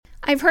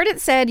I've heard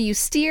it said you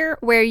steer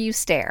where you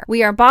stare.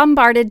 We are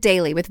bombarded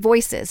daily with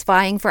voices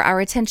vying for our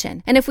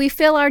attention. And if we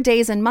fill our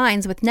days and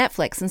minds with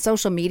Netflix and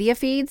social media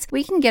feeds,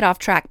 we can get off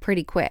track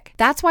pretty quick.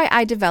 That's why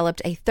I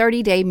developed a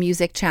 30-day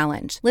music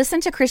challenge.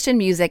 Listen to Christian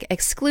music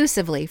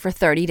exclusively for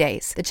 30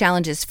 days. The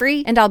challenge is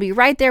free, and I'll be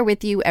right there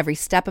with you every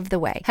step of the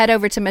way. Head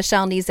over to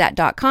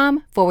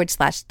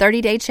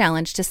michellenezat.com/30-day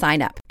challenge to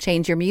sign up.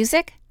 Change your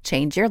music,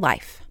 change your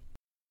life.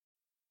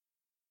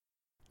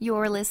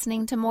 You're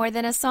listening to More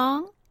Than a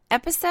Song?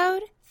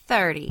 Episode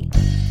 30.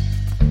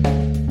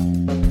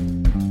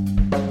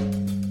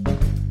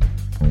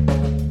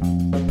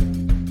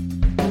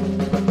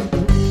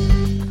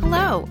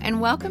 Hello, and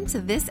welcome to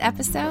this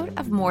episode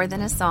of More Than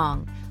a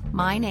Song.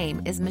 My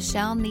name is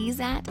Michelle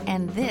Nezat,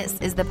 and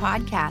this is the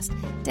podcast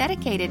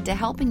dedicated to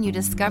helping you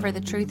discover the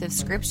truth of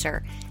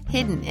Scripture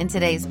hidden in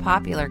today's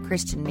popular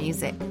Christian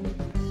music.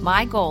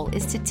 My goal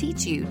is to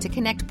teach you to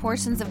connect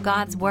portions of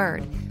God's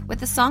Word with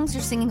the songs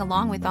you're singing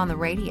along with on the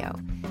radio,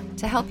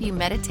 to help you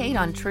meditate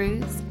on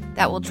truths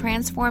that will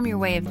transform your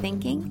way of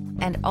thinking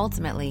and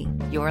ultimately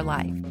your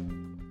life.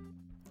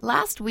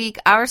 Last week,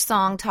 our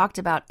song talked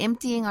about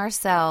emptying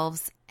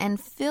ourselves and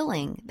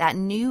filling that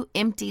new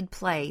emptied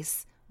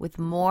place with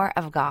more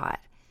of God.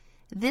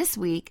 This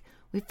week,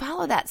 we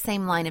follow that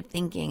same line of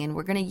thinking, and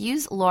we're going to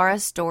use Laura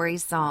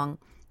Story's song,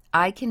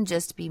 I Can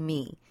Just Be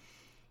Me.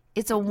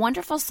 It's a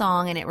wonderful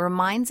song, and it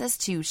reminds us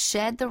to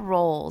shed the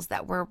roles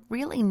that we're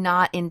really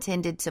not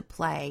intended to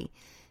play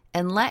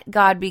and let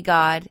God be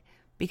God,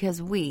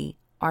 because we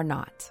are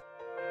not.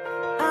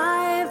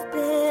 I've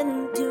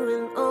been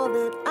doing all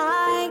that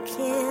I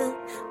can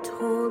to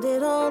hold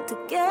it all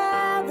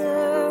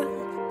together,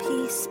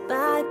 piece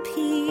by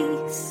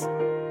piece.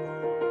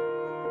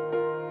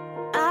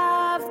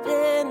 I've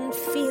been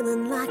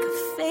feeling like a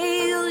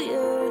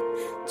failure,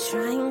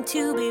 trying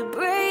to be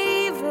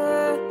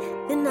braver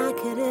than I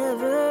could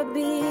ever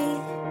be.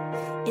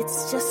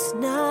 It's just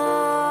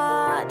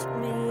not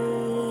me.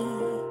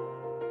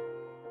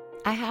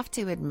 I have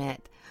to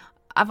admit,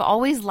 I've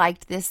always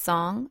liked this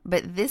song,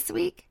 but this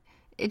week,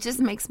 it just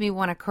makes me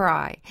want to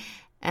cry.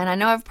 And I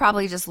know I've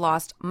probably just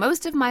lost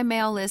most of my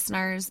male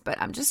listeners,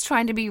 but I'm just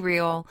trying to be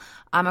real.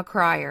 I'm a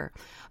crier.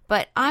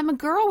 But I'm a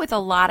girl with a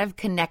lot of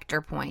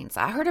connector points.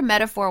 I heard a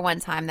metaphor one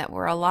time that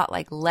we're a lot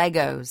like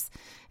Legos.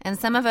 And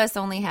some of us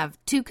only have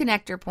 2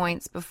 connector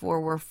points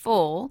before we're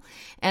full,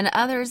 and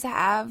others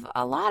have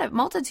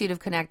multitude of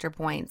connector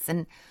points.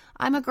 And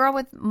I'm a girl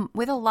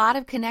with a lot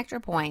of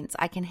connector points.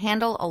 I can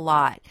handle a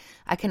lot.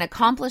 I can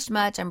accomplish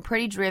much. I'm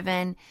pretty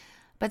driven,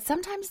 but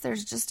sometimes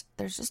there's just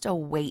a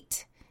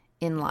weight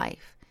in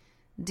life.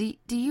 Do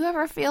you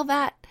ever feel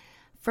that?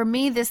 For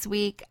me this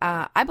week,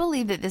 I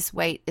believe that this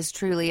weight is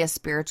truly a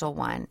spiritual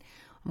one.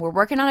 We're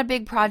working on a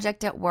big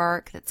project at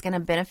work that's going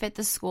to benefit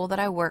the school that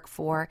I work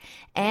for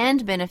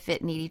and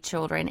benefit needy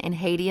children in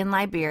Haiti and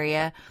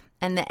Liberia,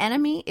 and the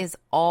enemy is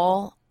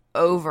all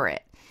over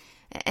it.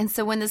 And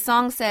so when the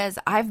song says,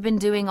 I've been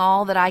doing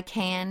all that I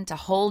can to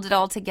hold it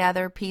all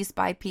together piece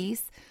by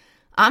piece,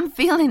 I'm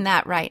feeling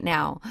that right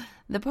now.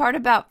 The part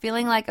about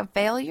feeling like a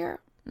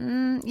failure,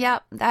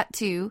 that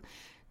too.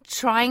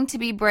 Trying to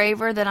be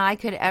braver than I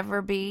could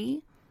ever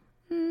be,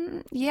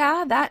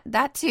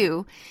 that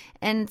too.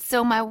 And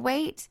so my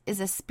weight is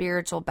a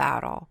spiritual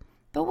battle.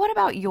 But what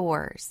about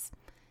yours?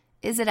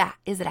 Is it a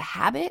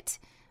habit,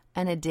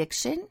 an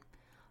addiction,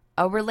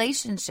 a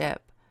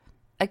relationship,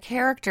 a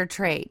character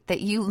trait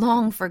that you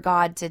long for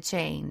God to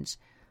change,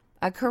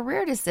 a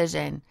career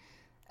decision,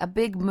 a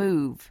big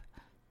move,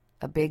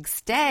 a big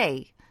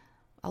stay,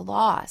 a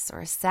loss or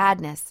a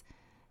sadness?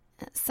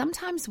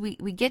 Sometimes we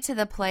get to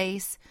the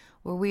place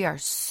where we are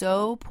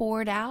so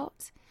poured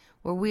out,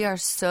 where we are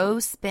so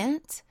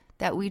spent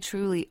that we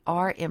truly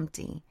are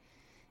empty.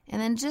 And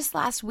then just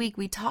last week,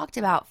 we talked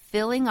about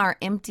filling our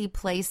empty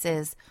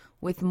places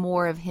with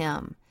more of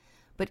Him.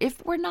 But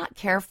if we're not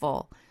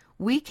careful,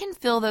 we can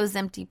fill those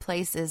empty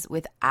places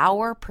with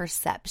our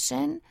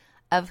perception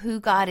of who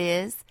God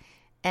is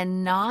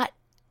and not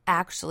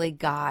actually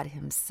God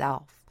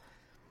Himself.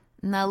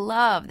 And I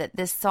love that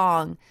this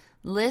song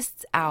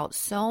lists out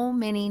so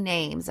many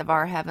names of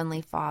our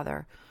Heavenly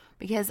Father,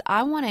 because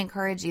I want to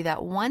encourage you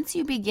that once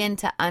you begin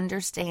to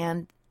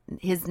understand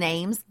His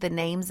names, the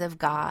names of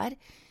God,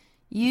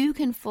 you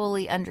can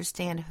fully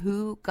understand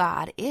who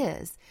God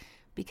is,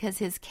 because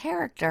His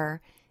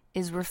character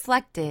is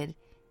reflected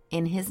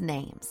in His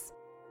names.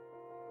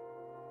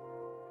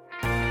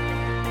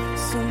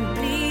 So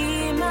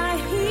be my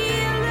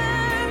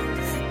healer,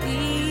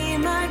 be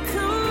my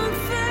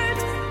comfort,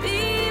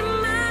 be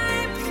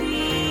my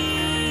peace.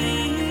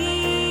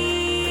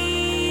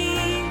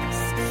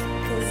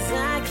 'Cause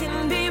I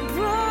can be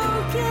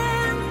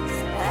broken,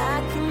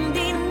 I can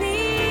be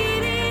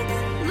needy,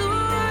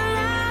 Lord,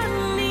 I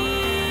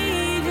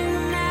need you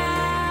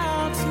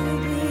now to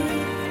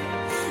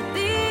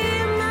be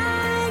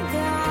my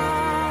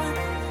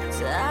God,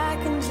 so I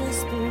can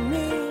just be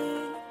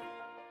me.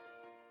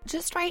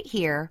 Just right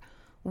here,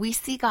 we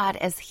see God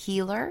as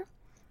healer,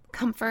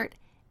 comfort,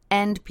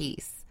 and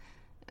peace.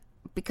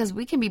 because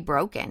we can be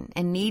broken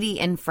and needy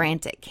and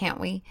frantic, can't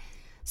we?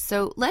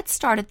 So let's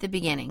start at the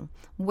beginning.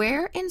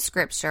 Where in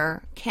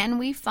Scripture can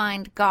we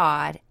find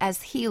God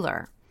as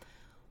healer?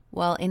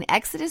 Well, in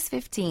Exodus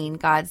 15,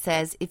 God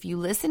says, if you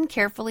listen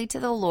carefully to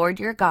the Lord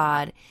your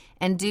God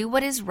and do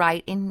what is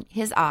right in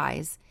his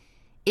eyes,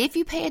 if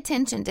you pay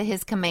attention to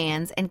his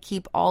commands and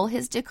keep all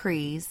his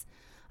decrees,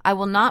 I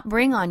will not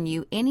bring on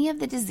you any of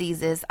the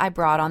diseases I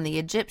brought on the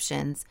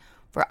Egyptians,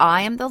 for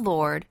I am the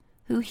Lord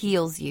who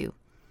heals you.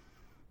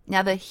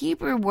 Now, the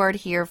Hebrew word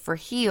here for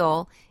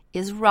heal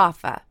is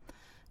Rapha.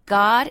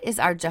 God is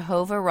our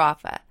Jehovah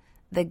Rapha,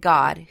 the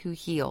God who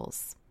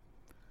heals.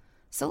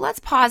 So let's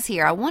pause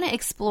here. I want to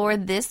explore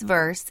this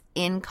verse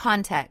in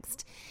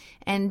context.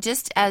 And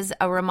just as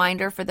a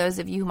reminder for those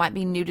of you who might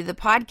be new to the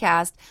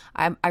podcast,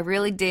 I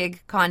really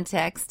dig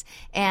context.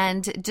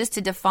 And just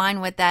to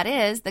define what that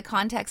is, the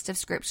context of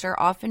Scripture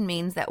often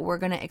means that we're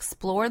going to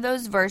explore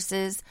those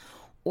verses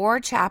or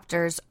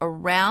chapters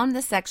around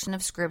the section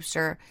of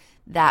Scripture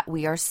that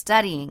we are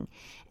studying.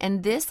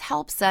 And this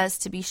helps us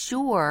to be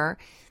sure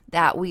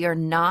that we are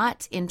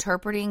not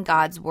interpreting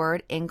God's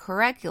word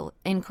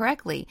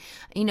incorrectly.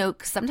 You know,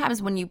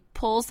 sometimes when you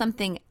pull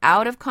something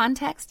out of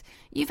context,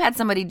 you've had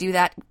somebody do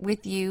that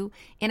with you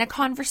in a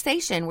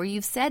conversation where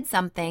you've said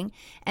something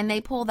and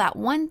they pull that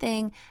one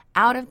thing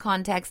out of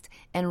context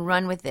and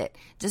run with it.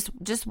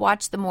 Just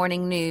watch the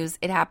morning news.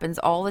 It happens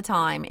all the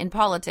time. In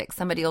politics,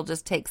 somebody will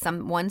just take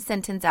one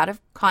sentence out of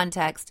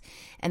context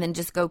and then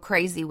just go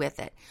crazy with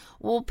it.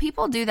 Well,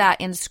 people do that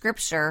in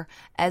Scripture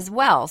as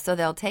well. So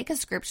they'll take a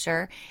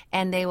Scripture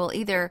and they will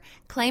either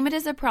claim it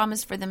as a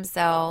promise for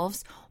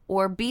themselves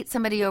or beat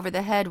somebody over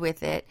the head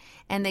with it,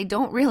 and they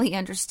don't really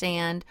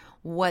understand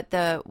what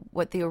the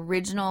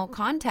original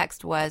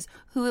context was,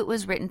 who it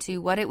was written to,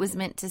 what it was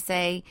meant to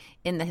say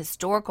in the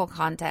historical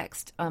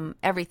context,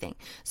 everything.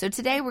 So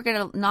today we're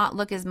going to not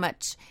look as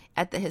much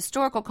at the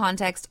historical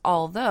context,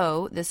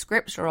 although the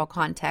scriptural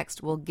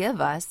context will give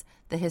us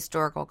the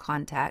historical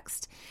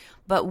context.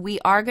 But we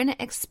are going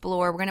to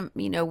explore,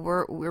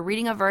 we're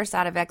reading a verse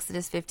out of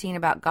Exodus 15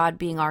 about God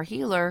being our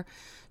healer.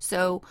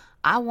 So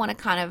I want to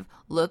kind of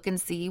look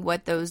and see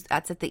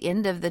that's at the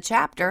end of the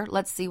chapter.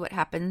 Let's see what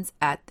happens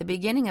at the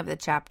beginning of the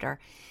chapter.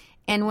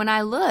 And when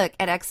I look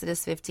at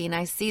Exodus 15,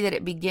 I see that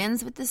it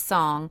begins with the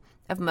song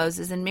of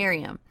Moses and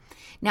Miriam.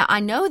 Now,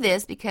 I know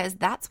this because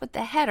that's what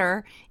the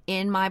header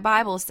in my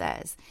Bible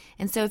says.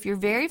 And so if you're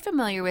very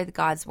familiar with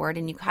God's Word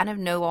and you kind of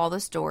know all the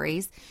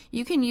stories,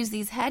 you can use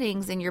these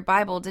headings in your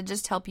Bible to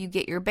just help you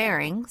get your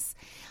bearings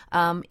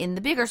in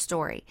the bigger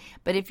story.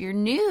 But if you're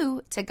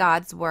new to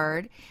God's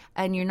Word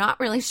and you're not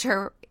really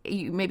sure,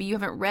 maybe you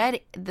haven't read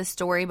the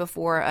story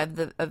before of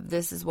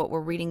this is what we're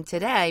reading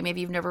today,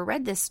 maybe you've never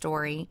read this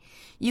story,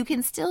 you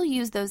can still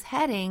use those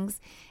headings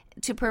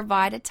to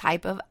provide a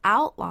type of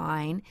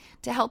outline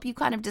to help you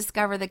kind of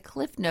discover the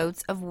cliff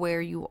notes of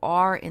where you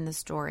are in the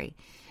story.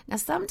 Now,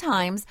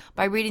 sometimes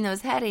by reading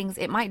those headings,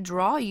 it might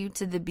draw you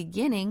to the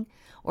beginning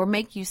or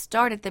make you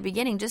start at the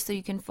beginning just so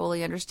you can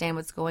fully understand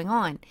what's going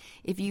on.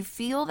 If you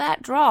feel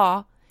that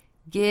draw,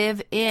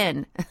 give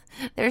in.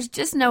 There's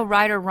just no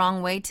right or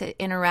wrong way to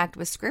interact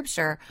with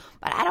Scripture,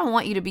 but I don't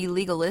want you to be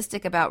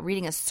legalistic about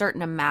reading a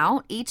certain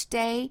amount each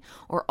day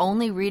or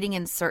only reading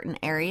in certain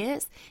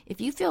areas.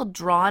 If you feel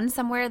drawn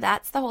somewhere,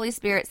 that's the Holy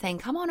Spirit saying,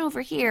 come on over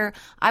here.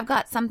 I've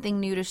got something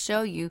new to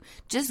show you.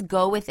 Just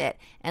go with it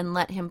and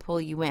let him pull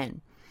you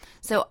in.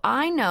 So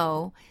I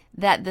know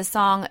that the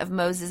song of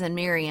Moses and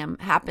Miriam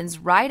happens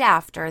right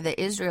after the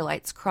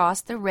Israelites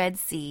crossed the Red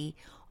Sea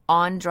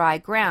on dry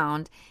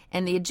ground,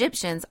 and the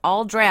Egyptians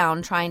all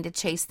drowned trying to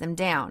chase them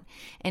down.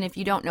 And if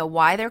you don't know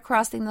why they're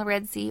crossing the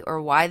Red Sea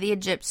or why the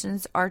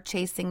Egyptians are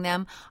chasing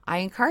them, I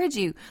encourage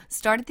you,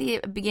 start at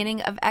the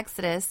beginning of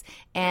Exodus,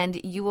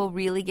 and you will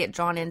really get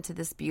drawn into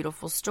this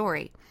beautiful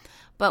story.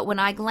 But when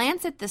I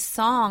glance at the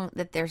song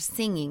that they're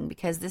singing,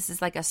 because this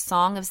is like a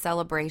song of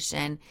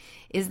celebration,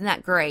 isn't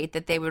that great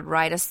that they would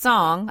write a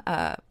song,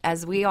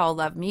 as we all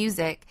love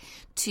music,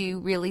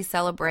 to really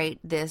celebrate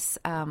this,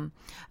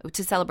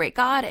 to celebrate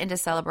God and to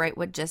celebrate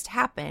what just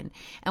happened.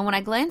 And when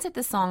I glance at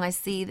the song, I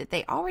see that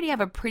they already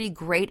have a pretty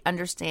great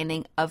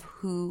understanding of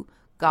who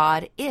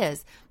God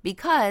is,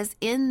 because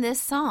in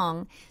this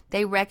song,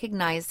 they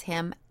recognize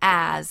him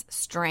as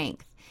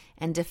strength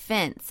and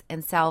defense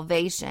and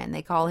salvation.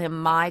 They call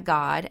him my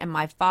God and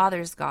my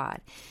Father's God.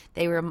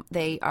 They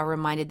are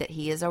reminded that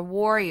he is a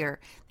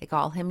warrior. They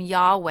call him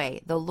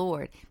Yahweh, the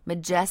Lord,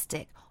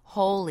 majestic,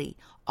 holy,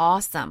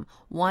 awesome,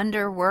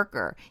 wonder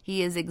worker.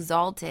 He is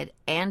exalted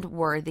and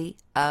worthy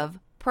of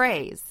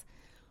praise.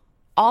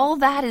 All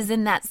that is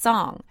in that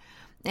song.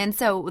 And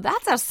so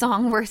that's a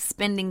song worth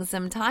spending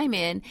some time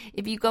in.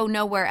 If you go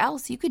nowhere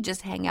else, you could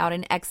just hang out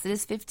in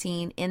Exodus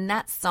 15 in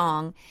that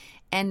song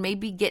and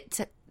maybe get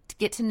to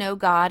know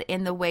God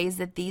in the ways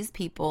that these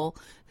people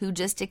who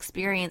just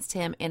experienced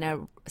him in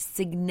a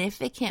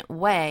significant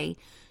way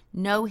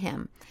know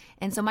him.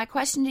 And so my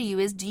question to you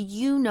is, do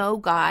you know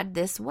God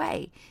this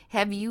way?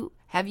 Have you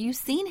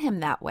seen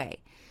him that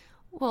way?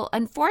 Well,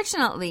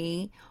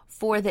 unfortunately,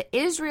 for the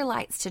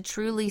Israelites to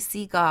truly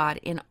see God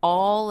in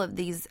all of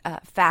these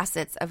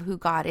facets of who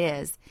God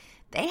is,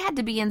 they had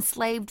to be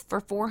enslaved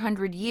for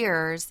 400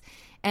 years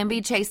and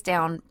be chased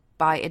down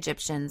by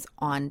Egyptians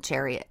on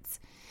chariots.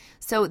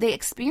 So they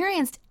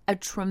experienced a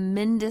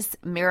tremendous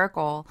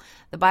miracle.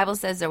 The Bible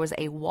says there was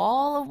a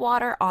wall of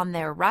water on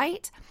their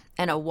right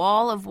and a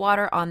wall of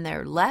water on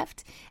their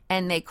left,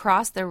 and they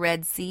crossed the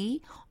Red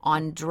Sea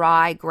on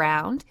dry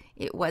ground.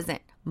 It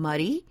wasn't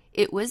muddy,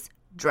 it was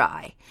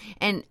dry.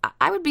 And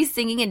I would be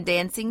singing and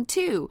dancing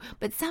too,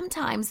 but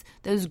sometimes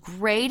those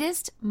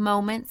greatest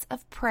moments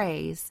of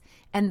praise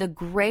and the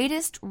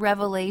greatest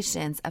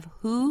revelations of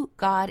who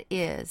God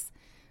is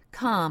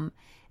come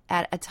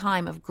at a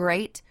time of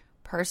great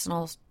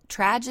personal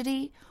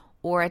tragedy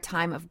or a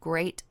time of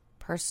great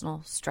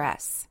personal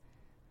stress.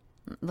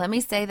 Let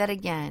me say that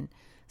again.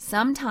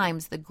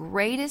 Sometimes the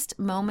greatest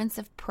moments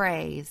of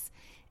praise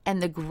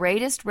and the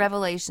greatest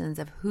revelations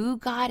of who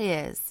God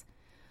is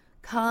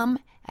come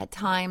at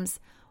times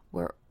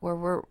where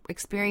we're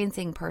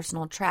experiencing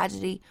personal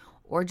tragedy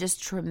or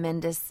just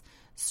tremendous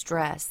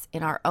stress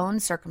in our own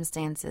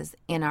circumstances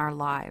in our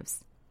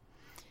lives.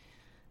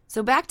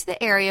 So back to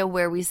the area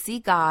where we see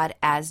God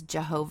as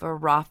Jehovah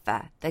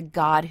Rapha, the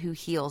God who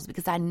heals,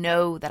 because I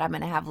know that I'm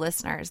going to have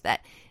listeners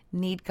that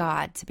need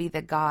God to be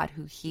the God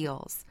who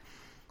heals.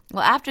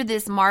 Well, after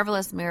this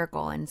marvelous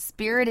miracle and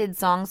spirited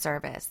song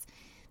service,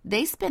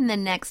 they spend the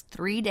next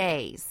 3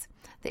 days,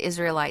 the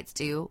Israelites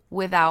do,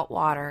 without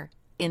water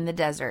in the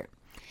desert.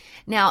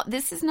 Now,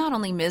 this is not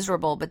only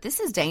miserable, but this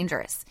is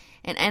dangerous.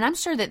 And I'm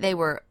sure that they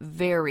were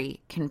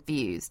very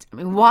confused. I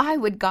mean, why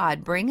would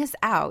God bring us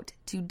out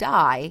to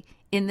die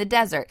in the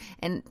desert?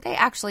 And they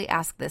actually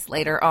ask this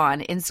later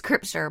on in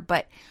Scripture.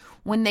 But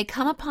when they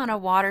come upon a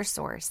water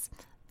source,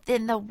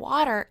 then the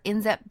water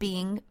ends up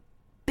being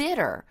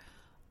bitter.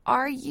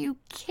 Are you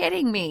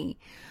kidding me?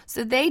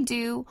 So they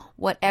do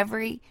what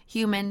every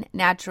human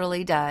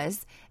naturally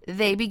does.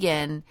 They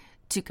begin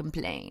to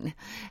complain.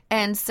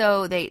 And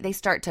so they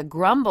start to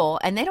grumble,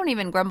 and they don't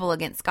even grumble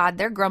against God.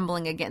 They're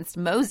grumbling against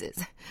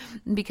Moses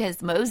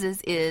because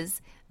Moses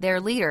is their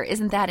leader.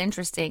 Isn't that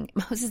interesting?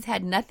 Moses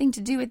had nothing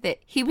to do with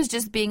it. He was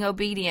just being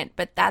obedient,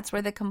 but that's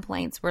where the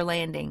complaints were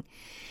landing.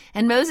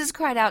 And Moses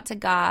cried out to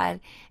God,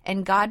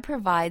 and God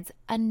provides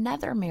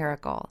another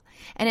miracle.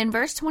 And in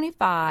verse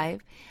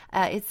 25,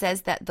 it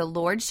says that the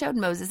Lord showed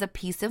Moses a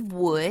piece of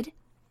wood.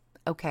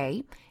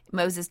 Okay,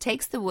 Moses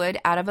takes the wood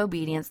out of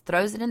obedience,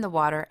 throws it in the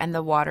water, and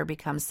the water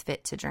becomes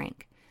fit to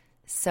drink.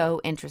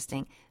 So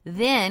interesting.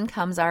 Then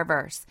comes our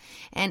verse.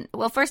 And,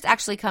 well, first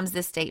actually comes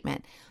this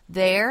statement.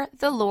 There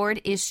the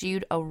Lord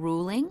issued a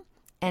ruling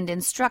and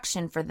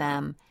instruction for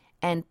them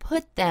and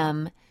put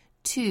them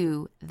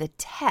to the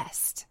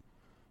test.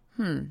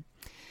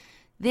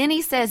 Then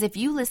he says, if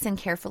you listen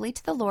carefully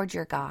to the Lord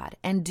your God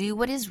and do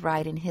what is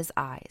right in his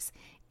eyes,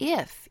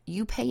 if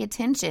you pay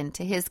attention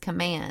to his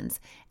commands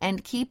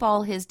and keep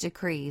all his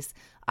decrees,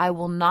 I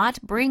will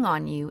not bring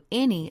on you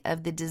any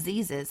of the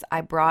diseases I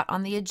brought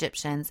on the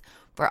Egyptians,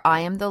 for I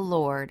am the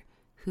Lord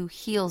who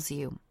heals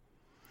you.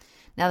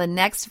 Now the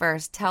next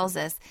verse tells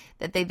us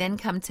that they then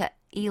come to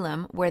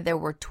Elim, where there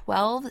were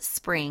 12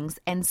 springs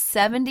and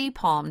 70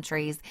 palm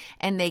trees,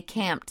 and they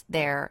camped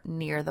there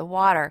near the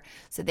water.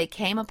 So they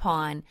came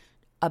upon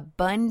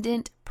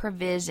abundant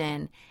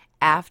provision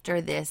after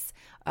this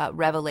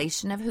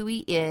revelation of who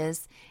he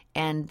is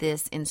and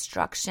this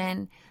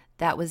instruction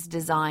that was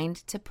designed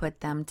to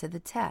put them to the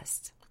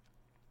test.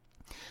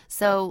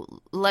 So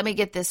let me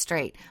get this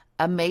straight.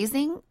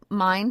 Amazing,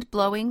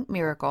 mind-blowing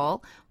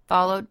miracle,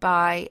 followed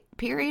by a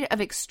period of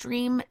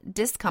extreme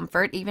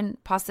discomfort, even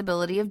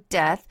possibility of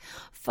death,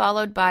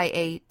 followed by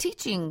a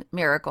teaching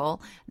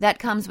miracle that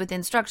comes with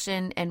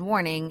instruction and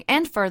warning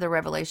and further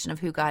revelation of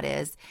who God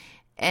is,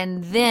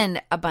 and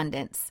then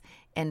abundance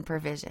and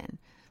provision.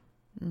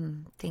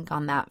 Think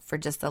on that for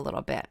just a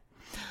little bit.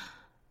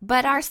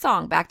 But our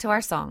song, back to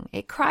our song,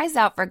 it cries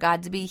out for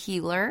God to be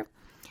healer.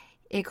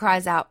 It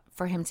cries out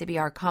for him to be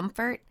our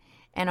comfort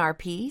and our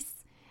peace.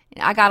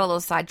 I got a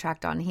little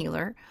sidetracked on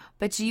healer,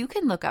 but you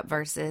can look up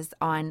verses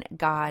on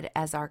God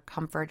as our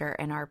comforter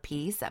and our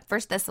peace.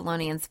 1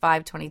 Thessalonians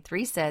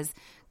 5:23 says,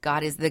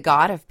 God is the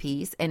God of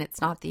peace, and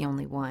it's not the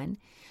only one.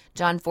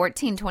 John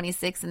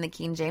 14:26 in the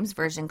King James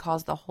Version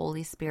calls the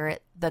Holy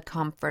Spirit the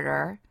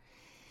Comforter.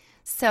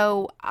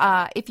 So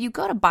if you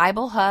go to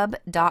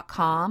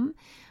BibleHub.com,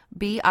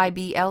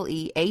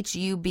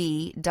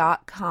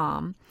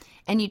 BibleHub.com,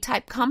 and you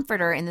type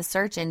comforter in the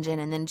search engine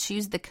and then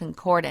choose the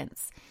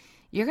concordance,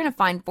 you're going to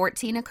find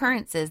 14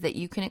 occurrences that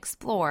you can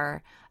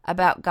explore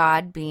about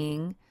God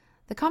being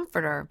the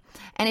comforter.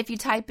 And if you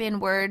type in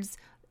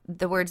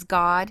the words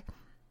God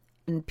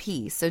and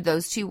peace, so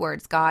those two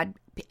words, God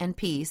and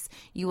peace,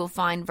 you will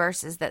find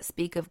verses that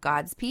speak of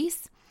God's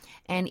peace,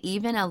 and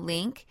even a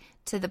link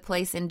to the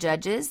place in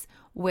Judges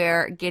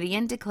where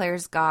Gideon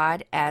declares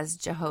God as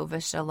Jehovah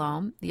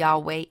Shalom.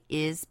 Yahweh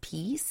is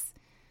peace.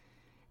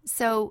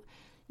 So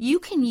you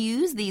can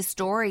use these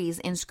stories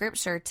in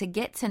Scripture to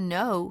get to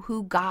know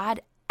who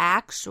God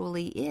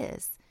actually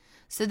is.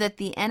 so that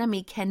the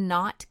enemy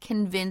cannot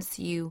convince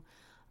you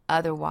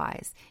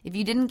otherwise. If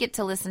you didn't get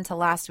to listen to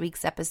last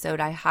week's episode,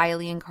 I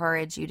highly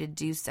encourage you to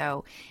do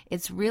so.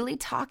 It's really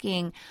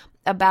talking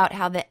about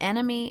how the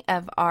enemy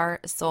of our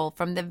soul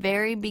from the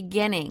very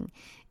beginning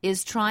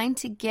is trying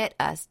to get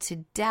us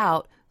to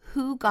doubt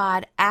who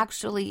God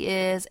actually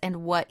is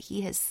and what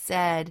he has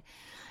said.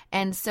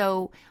 And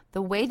so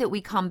the way that we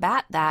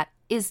combat that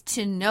is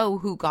to know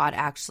who God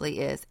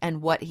actually is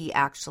and what he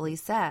actually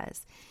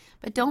says.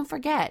 But don't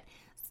forget,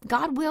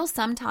 God will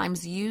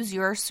sometimes use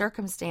your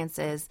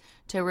circumstances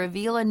to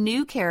reveal a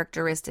new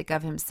characteristic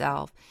of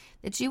himself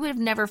that you would have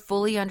never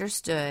fully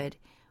understood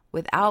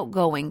without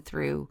going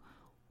through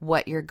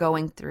what you're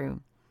going through.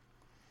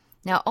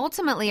 Now,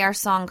 ultimately, our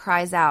song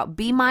cries out,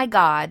 "Be my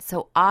God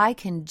so I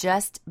can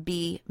just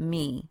be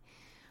me."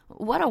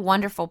 What a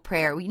wonderful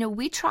prayer.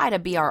 We try to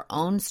be our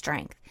own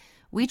strength.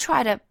 We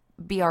try to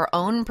be our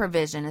own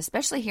provision,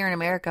 especially here in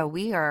America.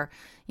 We are,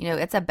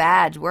 it's a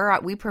badge.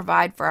 We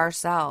provide for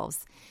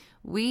ourselves.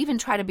 We even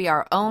try to be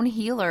our own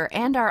healer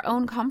and our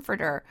own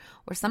comforter,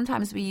 or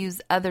sometimes we use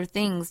other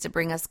things to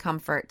bring us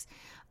comfort.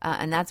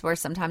 And that's where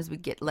sometimes we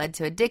get led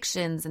to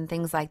addictions and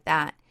things like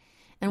that.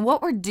 And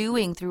what we're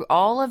doing through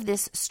all of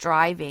this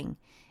striving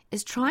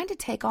is trying to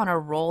take on a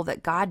role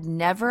that God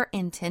never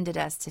intended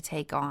us to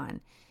take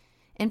on.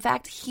 In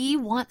fact, he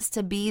wants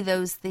to be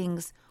those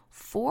things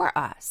for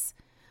us,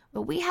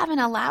 but we haven't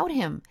allowed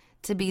him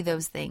to be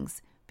those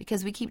things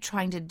because we keep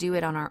trying to do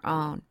it on our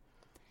own.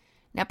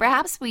 Now,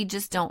 perhaps we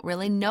just don't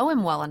really know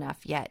him well enough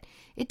yet.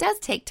 It does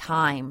take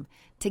time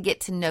to get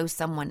to know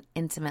someone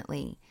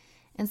intimately.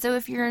 And so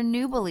if you're a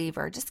new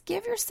believer, just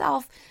give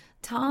yourself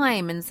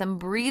time and some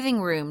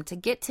breathing room to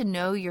get to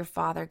know your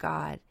Father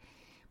God.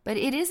 But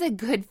it is a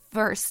good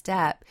first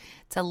step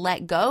to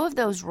let go of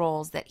those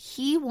roles that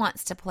he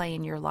wants to play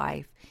in your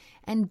life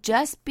and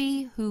just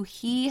be who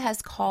he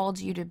has called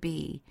you to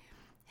be,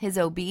 his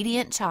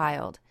obedient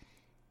child,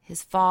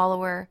 his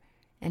follower,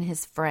 and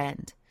his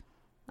friend.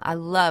 I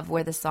love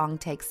where the song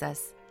takes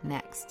us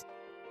next.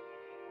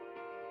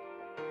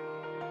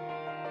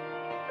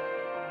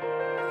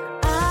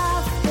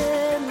 I've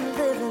been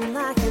living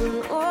like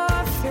an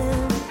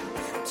orphan,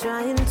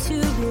 trying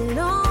to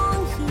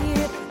belong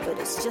here, but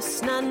it's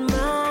just not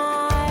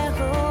my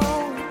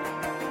home.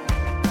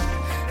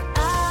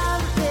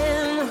 I've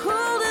been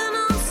holding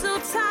on so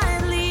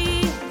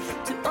tightly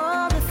to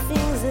all the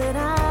things that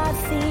I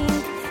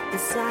think that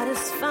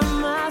satisfy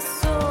my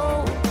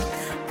soul,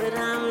 but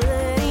I'm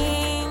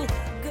letting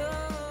go.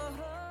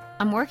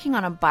 I'm working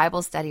on a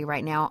Bible study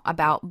right now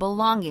about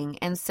belonging,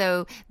 and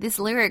so this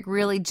lyric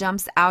really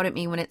jumps out at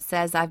me when it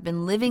says, "I've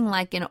been living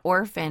like an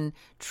orphan,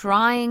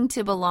 trying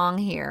to belong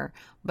here,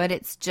 but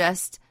it's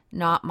just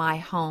not my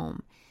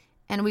home."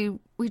 And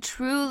we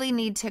truly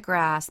need to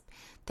grasp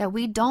that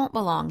we don't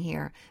belong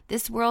here.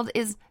 This world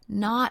is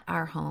not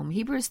our home.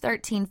 Hebrews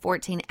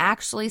 13:14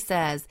 actually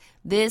says,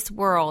 this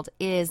world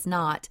is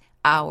not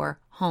our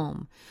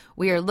home.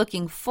 We are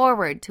looking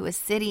forward to a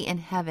city in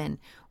heaven,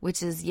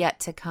 which is yet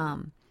to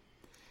come.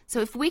 So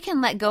if we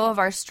can let go of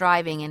our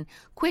striving and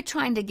quit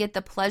trying to get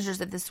the pleasures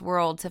of this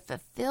world to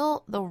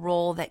fulfill the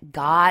role that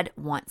God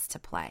wants to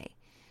play,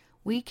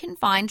 we can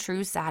find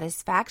true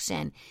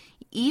satisfaction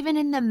even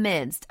in the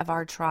midst of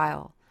our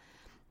trial.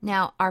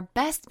 Now, our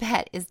best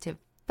bet is to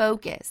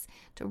focus,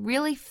 to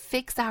really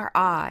fix our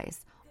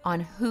eyes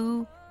on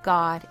who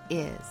God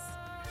is.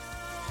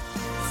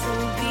 So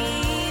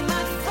be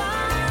my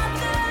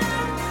Father,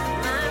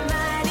 my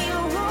mighty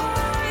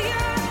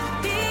warrior,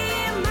 be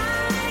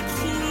my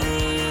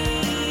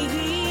King,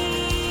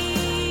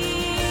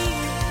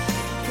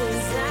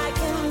 'cause I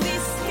can be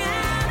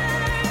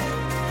scattered,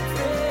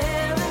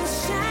 frail and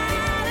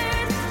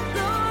shattered.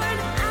 Lord,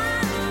 I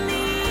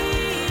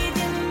need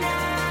you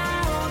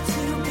now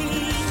to be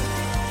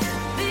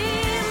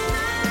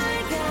my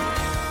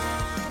God,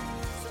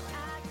 so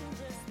I can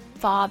just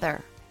Father,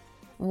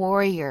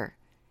 warrior,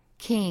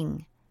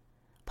 King.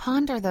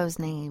 Ponder those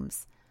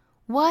names.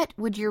 What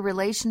would your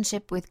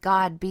relationship with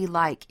God be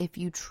like if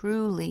you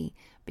truly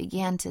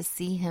began to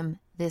see him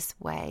this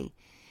way?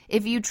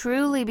 If you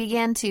truly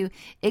began to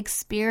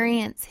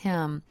experience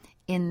him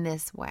in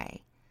this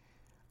way?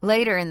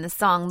 Later in the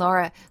song,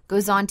 Laura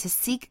goes on to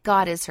seek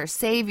God as her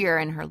Savior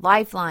and her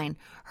lifeline,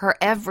 her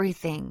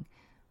everything.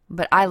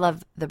 But I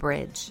love the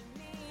bridge.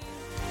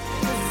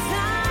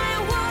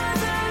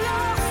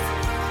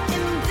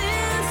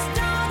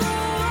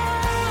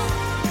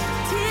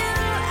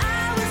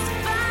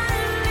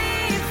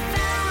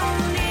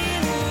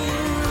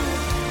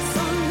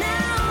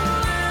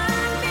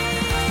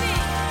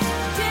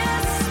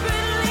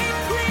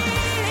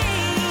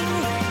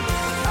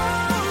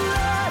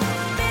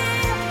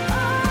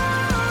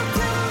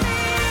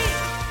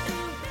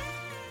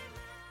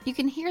 You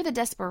can hear the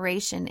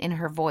desperation in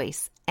her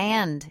voice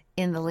and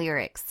in the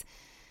lyrics.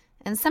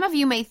 And some of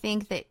you may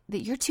think that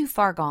you're too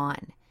far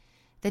gone,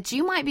 that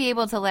you might be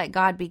able to let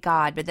God be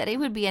God, but that it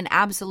would be an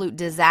absolute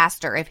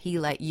disaster if he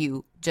let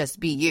you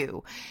just be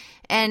you.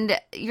 And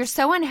you're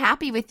so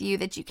unhappy with you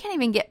that you can't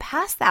even get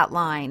past that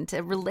line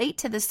to relate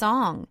to the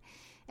song.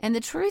 And the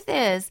truth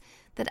is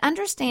that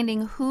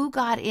understanding who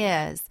God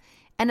is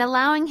and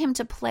allowing him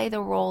to play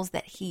the roles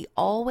that he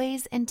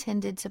always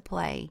intended to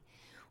play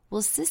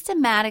will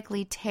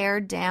systematically tear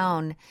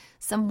down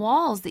some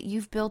walls that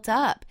you've built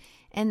up.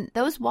 And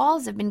those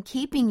walls have been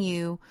keeping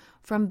you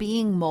from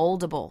being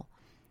moldable.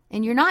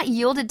 And you're not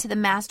yielded to the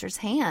master's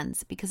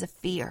hands because of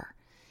fear.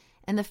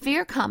 And the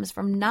fear comes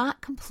from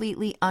not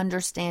completely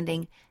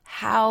understanding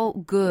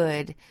how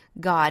good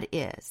God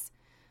is.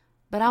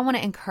 But I want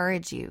to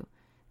encourage you.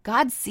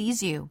 God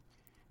sees you,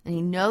 and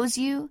he knows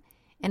you,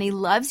 and he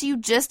loves you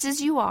just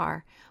as you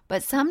are.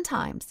 But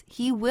sometimes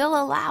he will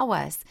allow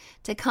us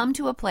to come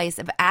to a place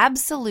of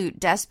absolute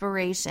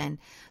desperation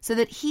so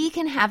that he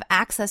can have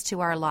access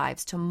to our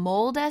lives to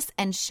mold us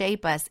and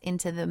shape us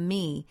into the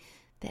me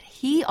that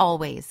he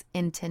always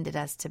intended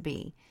us to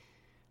be.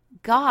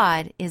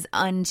 God is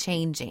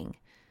unchanging,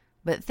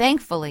 but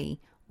thankfully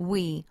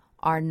we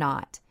are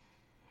not.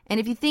 And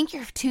if you think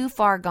you're too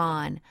far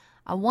gone,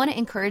 I want to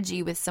encourage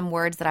you with some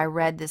words that I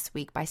read this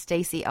week by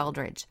Stacey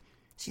Eldridge.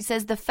 She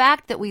says, the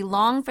fact that we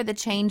long for the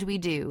change we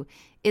do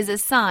is a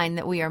sign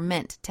that we are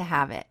meant to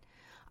have it.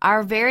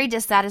 Our very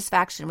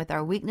dissatisfaction with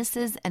our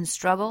weaknesses and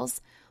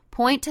struggles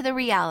point to the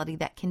reality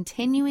that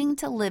continuing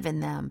to live in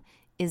them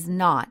is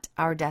not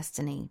our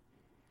destiny.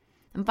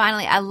 And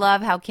finally, I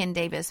love how Ken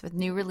Davis with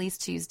New Release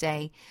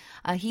Tuesday,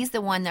 he's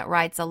the one that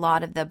writes a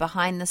lot of the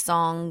behind the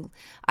song.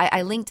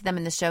 I linked them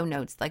in the show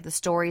notes, like the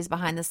stories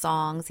behind the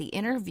songs. He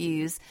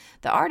interviews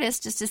the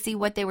artists just to see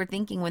what they were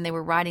thinking when they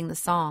were writing the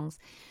songs.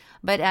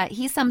 But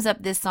he sums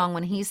up this song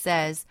when he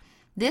says,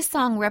 this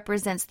song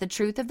represents the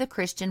truth of the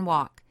Christian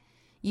walk.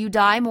 You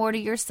die more to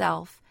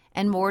yourself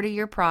and more to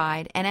your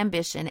pride and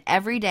ambition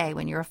every day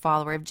when you're a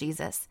follower of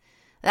Jesus.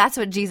 That's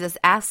what Jesus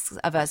asks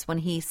of us when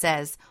he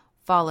says,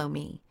 follow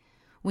me.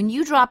 When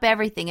you drop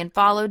everything and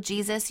follow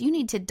Jesus, you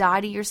need to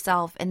die to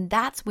yourself, and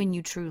that's when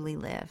you truly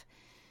live.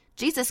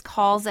 Jesus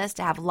calls us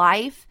to have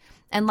life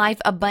and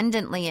life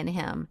abundantly in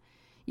him.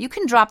 You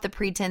can drop the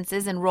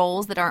pretenses and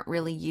roles that aren't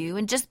really you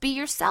and just be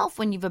yourself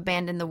when you've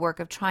abandoned the work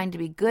of trying to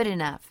be good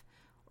enough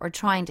or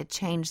trying to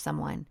change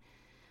someone.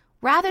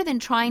 Rather than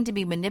trying to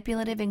be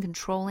manipulative and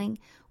controlling,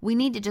 we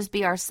need to just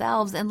be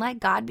ourselves and let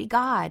God be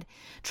God.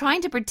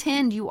 Trying to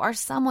pretend you are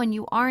someone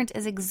you aren't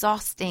is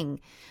exhausting.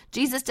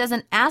 Jesus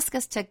doesn't ask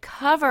us to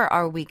cover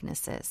our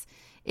weaknesses.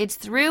 It's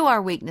through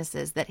our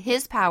weaknesses that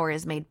his power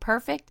is made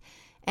perfect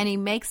and he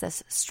makes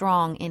us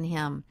strong in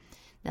him.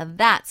 Now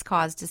that's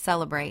cause to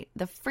celebrate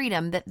the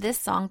freedom that this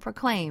song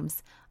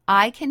proclaims.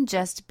 I can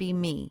just be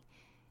me.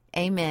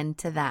 Amen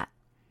to that.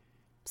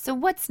 So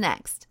what's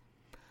next?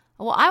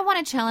 Well, I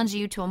want to challenge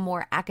you to a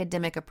more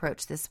academic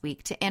approach this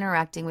week to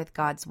interacting with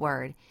God's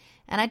Word.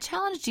 And I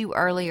challenged you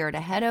earlier to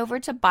head over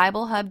to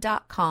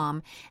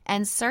BibleHub.com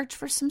and search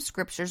for some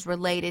scriptures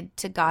related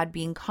to God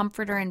being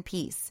comforter and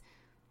peace.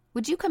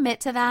 Would you commit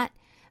to that?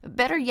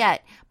 Better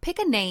yet, pick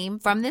a name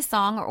from this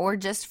song or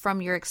just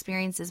from your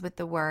experiences with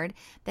the Word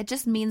that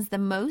just means the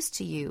most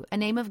to you, a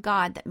name of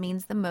God that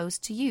means the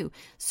most to you.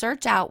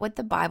 Search out what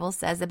the Bible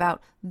says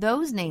about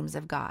those names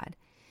of God.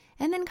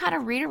 And then kind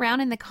of read around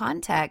in the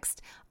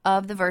context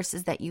of the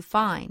verses that you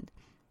find.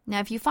 Now,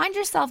 if you find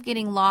yourself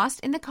getting lost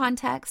in the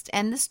context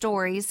and the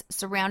stories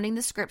surrounding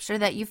the scripture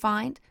that you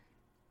find,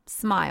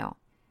 smile.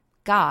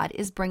 God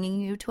is bringing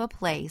you to a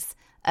place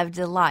of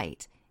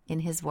delight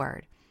in his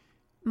word.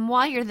 And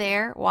while you're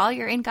there, while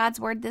you're in God's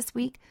word this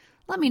week,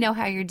 let me know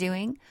how you're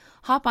doing.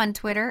 Hop on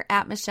Twitter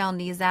at Michelle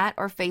Nezat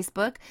or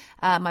Facebook.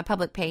 My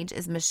public page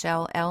is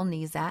Michelle L.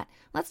 Nezat.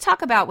 Let's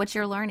talk about what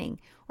you're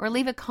learning or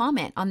leave a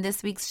comment on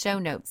this week's show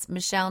notes,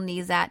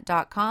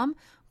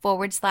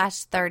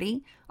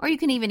 michellenezat.com/30, or you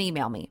can even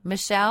email me,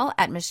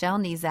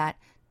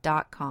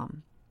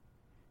 michelle@michellenezat.com.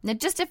 Now,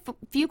 just a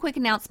few quick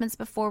announcements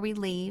before we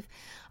leave.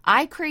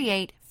 I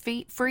create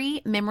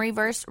free memory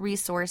verse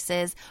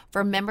resources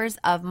for members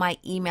of my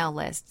email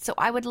list. So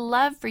I would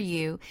love for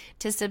you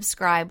to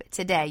subscribe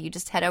today. You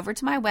just head over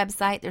to my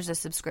website. There's a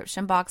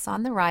subscription box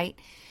on the right.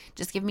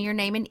 Just give me your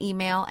name and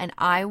email, and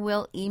I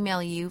will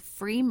email you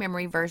free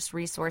memory verse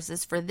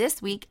resources for this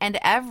week and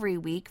every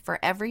week for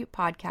every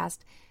podcast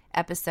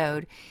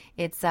episode.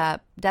 It's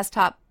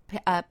desktop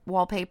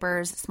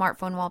wallpapers,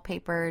 smartphone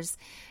wallpapers,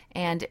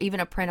 and even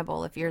a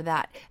printable if you're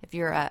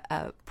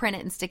a print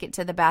it and stick it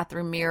to the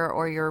bathroom mirror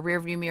or your rear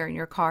view mirror in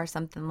your car,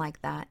 something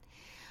like that.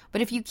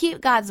 But if you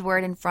keep God's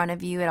word in front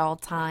of you at all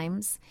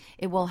times,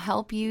 it will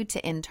help you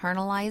to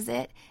internalize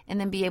it and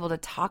then be able to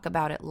talk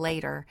about it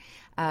later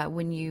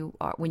when you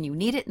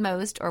need it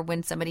most or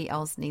when somebody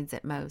else needs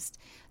it most.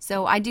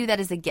 So I do that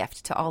as a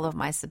gift to all of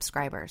my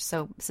subscribers.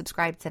 So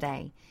subscribe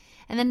today.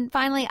 And then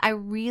finally, I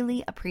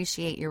really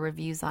appreciate your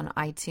reviews on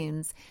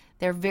iTunes.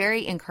 They're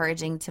very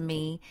encouraging to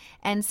me.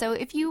 And so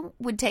if you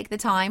would take the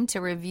time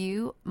to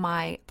review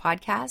my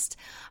podcast,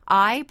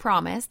 I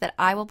promise that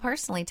I will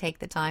personally take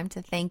the time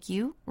to thank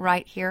you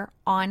right here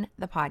on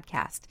the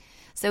podcast.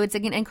 So it's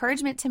an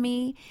encouragement to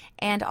me.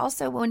 And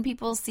also when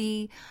people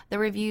see the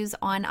reviews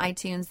on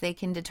iTunes, they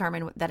can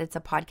determine that it's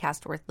a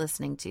podcast worth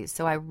listening to.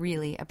 So I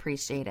really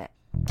appreciate it.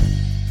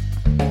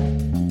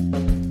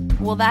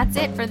 Well, that's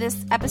it for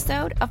this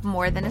episode of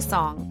More Than a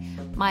Song.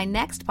 My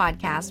next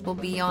podcast will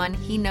be on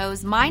He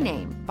Knows My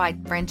Name by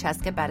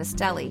Francesca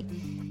Battistelli.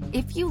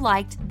 If you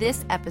liked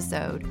this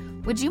episode,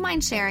 would you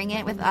mind sharing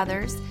it with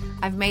others?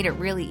 I've made it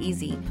really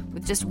easy.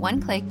 With just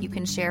one click, you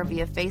can share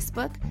via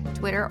Facebook,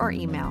 Twitter, or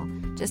email.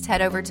 Just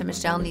head over to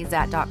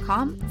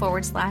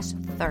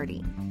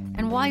michellenezat.com/30.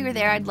 And while you're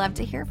there, I'd love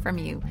to hear from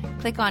you.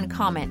 Click on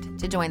comment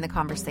to join the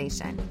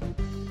conversation.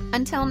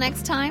 Until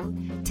next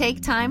time,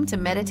 take time to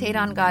meditate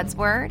on God's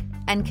Word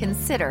and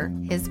consider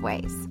His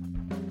ways.